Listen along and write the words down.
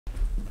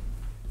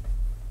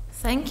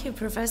Thank you,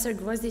 Professor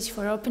Gvozdic,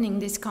 for opening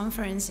this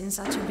conference in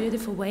such a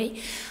beautiful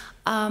way.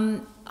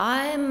 I'm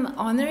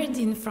honored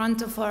in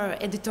front of our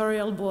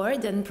editorial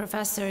board and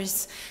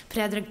Professors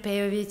Predrag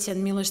Pejović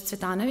and Miloš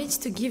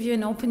Cvetanović to give you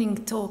an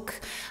opening talk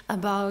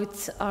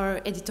about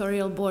our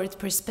editorial board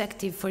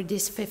perspective for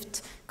this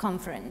 5th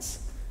conference.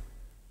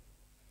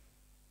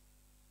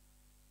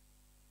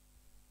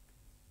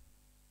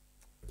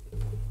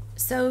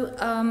 So,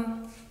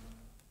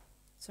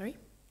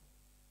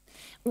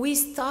 we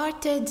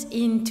started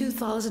in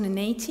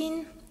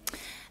 2018,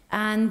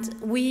 and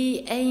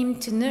we aim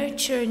to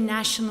nurture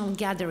national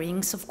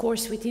gatherings, of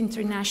course with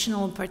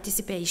international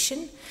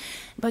participation,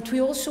 but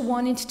we also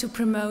wanted to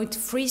promote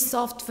free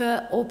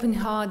software, open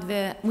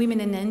hardware,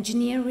 women in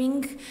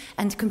engineering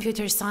and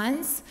computer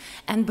science,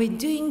 and by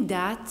doing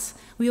that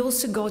we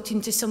also got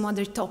into some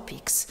other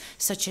topics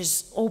such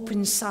as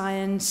open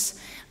science,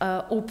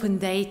 open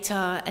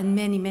data, and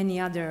many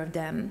other of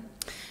them.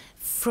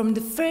 From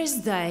the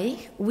first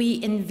day,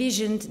 we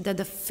envisioned that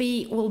the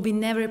fee will be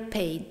never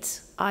paid,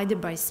 either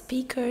by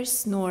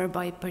speakers nor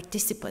by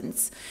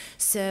participants.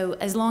 So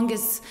as long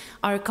as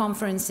our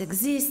conference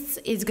exists,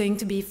 it's going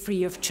to be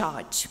free of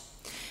charge.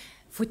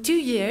 For 2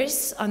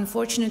 years,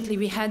 unfortunately,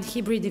 we had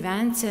hybrid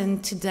events,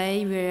 and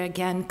today we're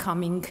again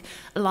coming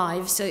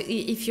live. So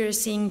if you're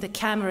seeing the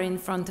camera in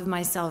front of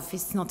myself,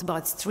 it's not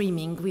about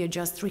streaming, we are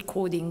just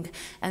recording,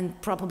 and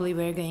probably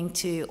we're going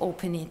to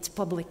open it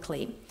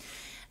publicly.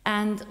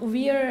 And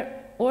we are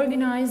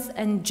organized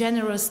and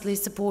generously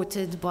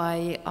supported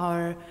by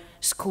our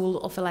School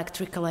of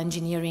Electrical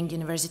Engineering,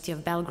 University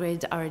of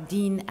Belgrade, our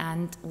Dean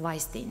and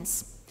Vice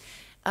Deans.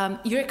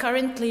 You're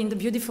currently in the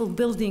beautiful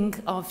building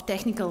of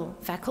technical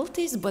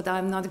faculties, but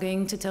I'm not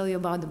going to tell you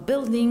about the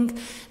building,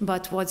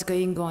 but what's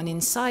going on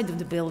inside of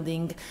the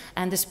building,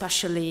 and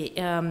especially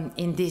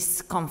in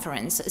this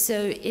conference.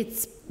 So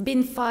it's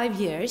been 5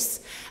 years,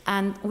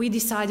 and we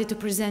decided to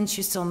present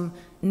you some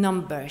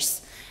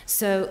numbers.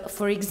 So,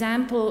 for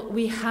example,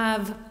 we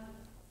have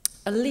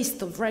a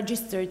list of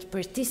registered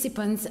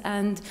participants,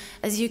 and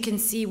as you can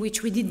see,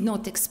 which we did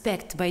not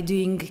expect by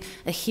doing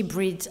a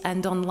hybrid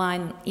and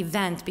online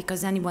event,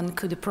 because anyone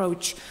could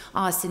approach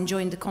us and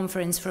join the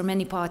conference from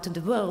any part of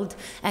the world.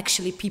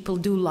 Actually, people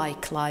do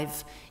like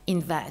live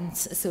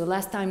events. So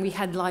last time we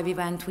had live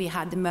event, we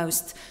had the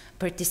most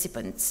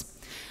participants.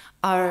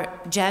 Our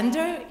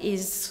gender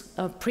is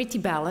pretty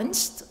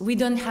balanced. We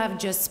don't have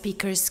just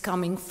speakers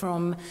coming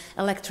from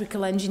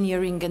electrical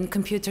engineering and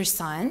computer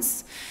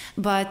science,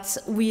 but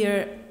we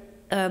are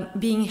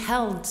being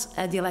held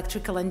at the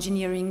electrical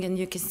engineering, and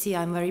you can see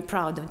I'm very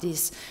proud of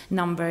these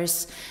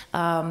numbers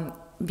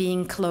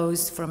being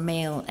closed for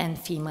male and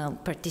female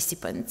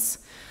participants.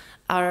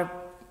 Our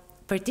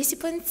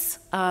participants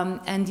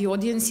and the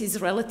audience is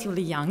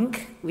relatively young,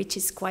 which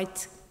is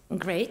quite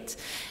great,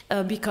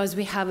 because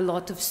we have a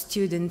lot of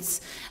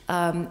students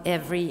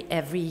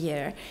every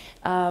year.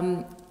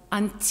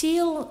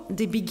 Until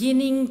the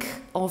beginning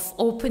of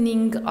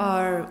opening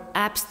our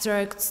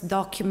abstracts,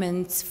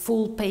 documents,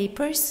 full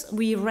papers,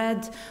 we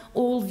read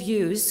all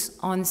views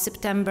on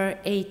September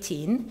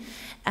 18,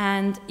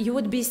 and you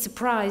would be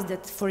surprised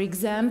that, for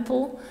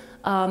example,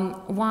 I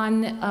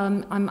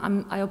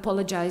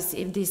apologize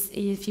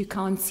if you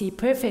can't see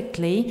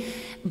perfectly,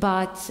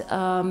 but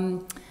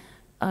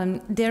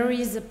there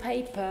is a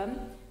paper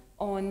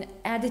on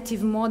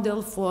additive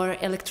model for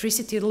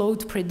electricity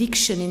load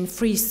prediction in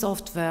free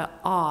software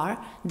R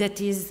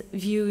that is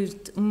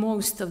viewed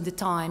most of the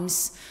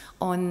times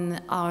on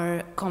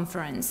our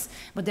conference.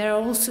 But there are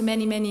also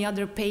many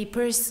other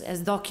papers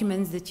as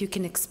documents that you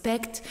can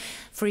expect.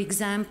 For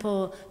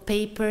example,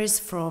 papers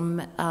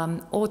from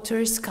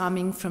authors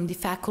coming from the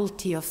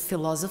Faculty of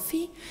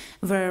Philosophy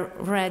were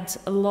read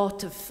a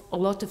lot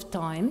of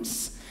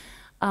times.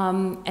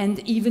 And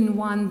even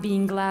one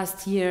being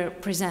last year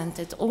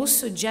presented.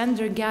 Also,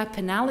 gender gap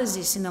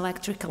analysis in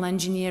electrical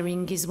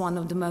engineering is one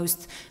of the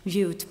most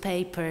viewed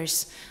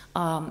papers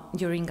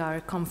during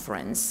our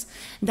conference.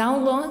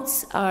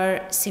 Downloads are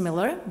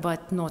similar,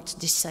 but not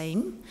the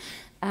same.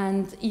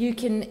 And you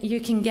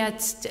can get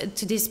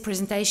to this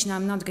presentation.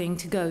 I'm not going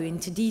to go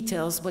into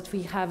details, but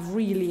we have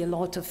really a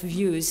lot of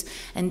views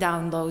and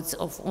downloads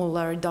of all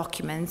our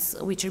documents,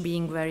 which are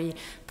being very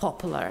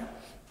popular.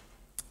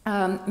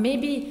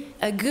 Maybe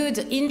a good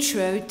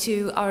intro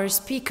to our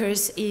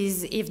speakers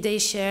is if they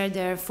share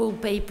their full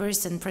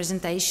papers and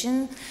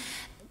presentations,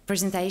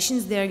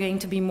 they're going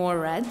to be more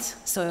read.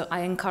 So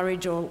I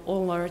encourage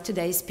all our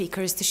today's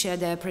speakers to share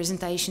their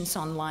presentations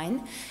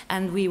online,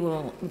 and we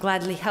will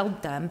gladly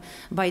help them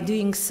by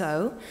doing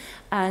so.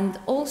 And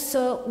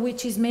also,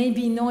 which is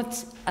maybe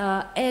not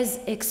as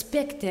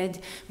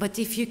expected, but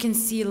if you can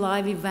see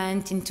live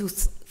event in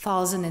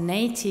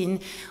 2018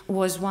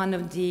 was one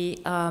of the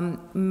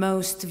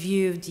most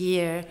viewed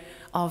year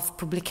of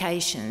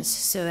publications.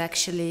 So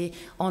actually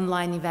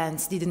online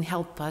events didn't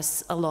help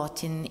us a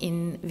lot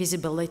in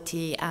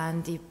visibility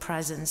and the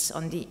presence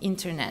on the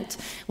internet,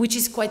 which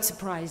is quite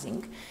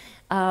surprising.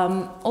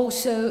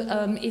 Also,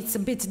 it's a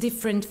bit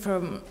different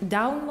from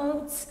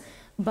downloads,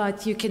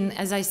 but you can,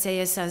 as I say,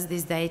 assess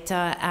this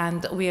data,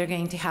 and we are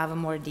going to have a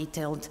more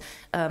detailed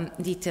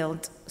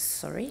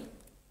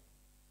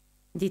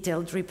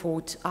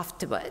report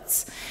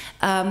afterwards,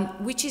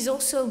 which is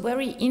also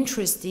very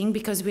interesting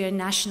because we are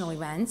national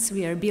events,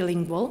 we are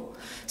bilingual,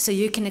 so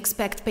you can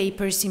expect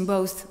papers in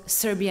both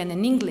Serbian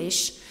and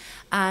English,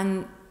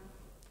 and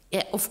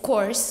of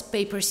course,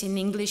 papers in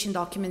English and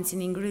documents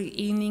in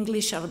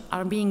English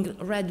are being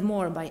read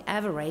more by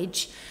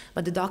average,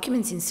 but the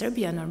documents in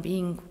Serbian are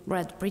being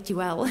read pretty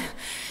well,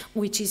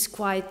 which is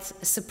quite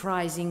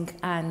surprising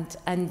and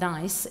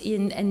nice.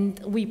 And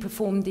we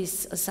performed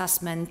this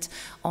assessment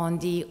on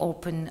the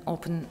open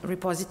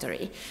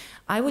repository.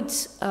 I would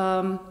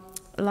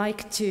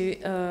like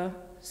to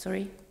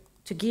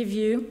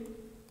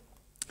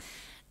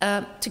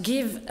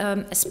give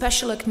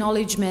special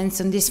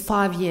acknowledgements on these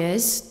 5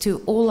 years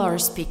to all our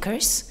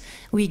speakers.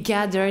 We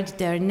gathered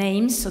their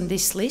names on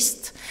this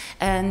list,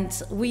 and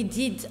we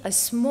did a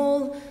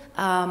small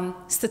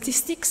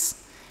statistics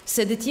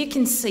so that you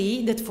can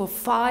see that for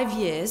 5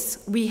 years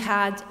we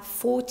had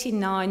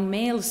 49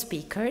 male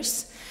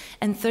speakers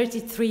and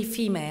 33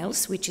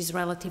 females, which is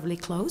relatively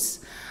close.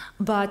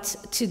 But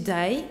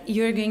today,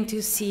 you're going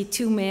to see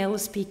 2 male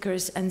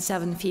speakers and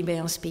 7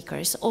 female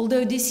speakers.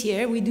 Although this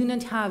year, we do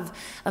not have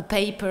a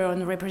paper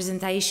on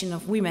representation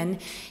of women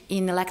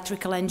in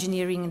electrical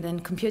engineering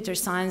and computer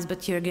science,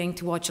 but you're going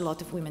to watch a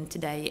lot of women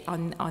today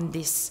on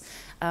this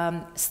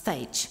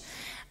stage.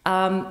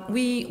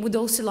 We would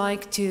also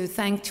like to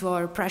thank to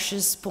our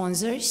precious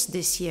sponsors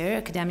this year,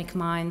 Academic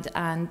Mind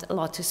and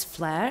Lotus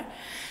Flare.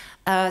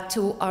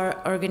 To our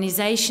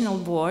organizational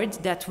board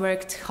that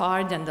worked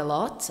hard and a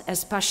lot,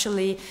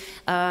 especially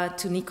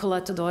to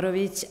Nikola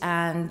Todorović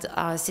and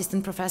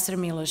Assistant Professor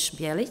Miloš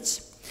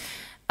Bjelić.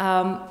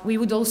 We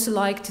would also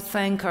like to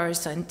thank our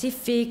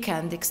scientific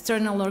and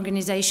external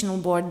organizational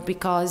board,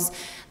 because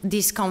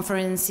this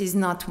conference is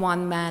not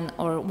one man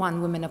or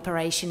one woman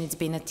operation, it's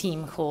been a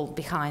team whole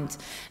behind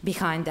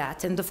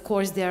that. And of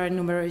course there are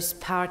numerous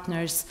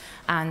partners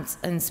and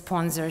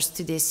sponsors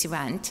to this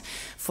event.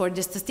 For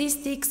the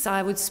statistics,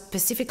 I would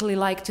specifically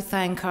like to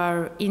thank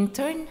our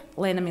intern,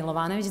 Lena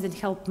Milovanović, that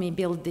helped me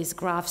build these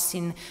graphs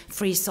in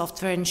free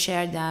software and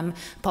share them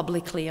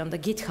publicly on the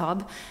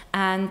GitHub,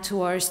 and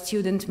to our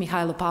student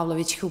Mihailo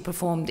Pavlović, who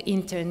performed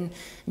intern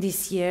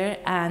this year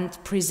and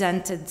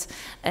presented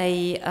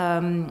a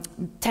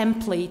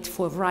template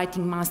for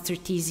writing master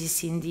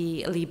thesis in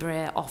the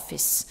Libre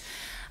office.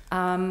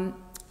 And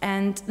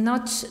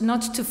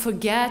not to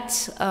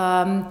forget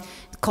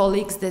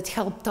colleagues that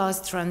helped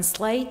us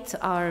translate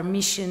our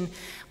mission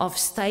of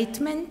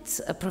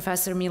statement,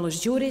 Professor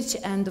Miloš Đurić,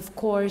 and of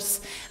course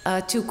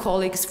 2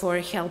 colleagues for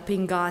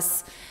helping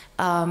us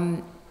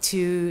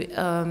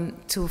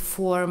to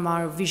form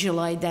our visual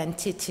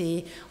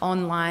identity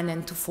online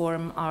and to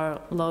form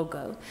our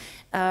logo.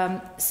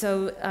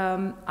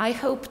 I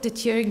hope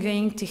that you're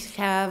going to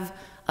have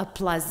a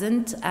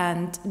pleasant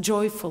and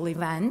joyful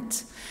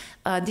event.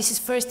 This is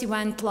first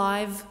event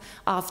live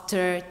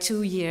after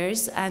 2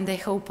 years, and I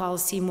hope I'll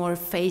see more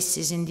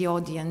faces in the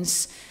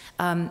audience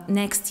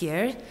next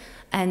year.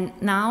 And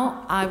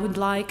now I would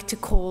like to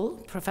call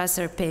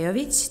Professor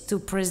Pejović to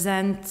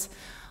present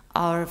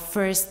our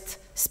first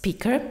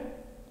speaker.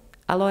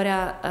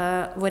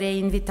 Allora vorrei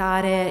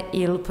invitare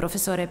il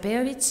professore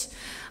Pejović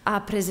a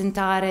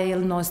presentare il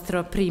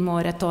nostro primo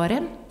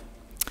oratore.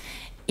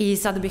 I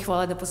sada bih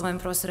voljela da pozovem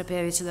profesora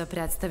Pejovića da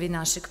predstavi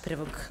našeg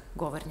prvog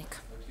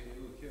govornika.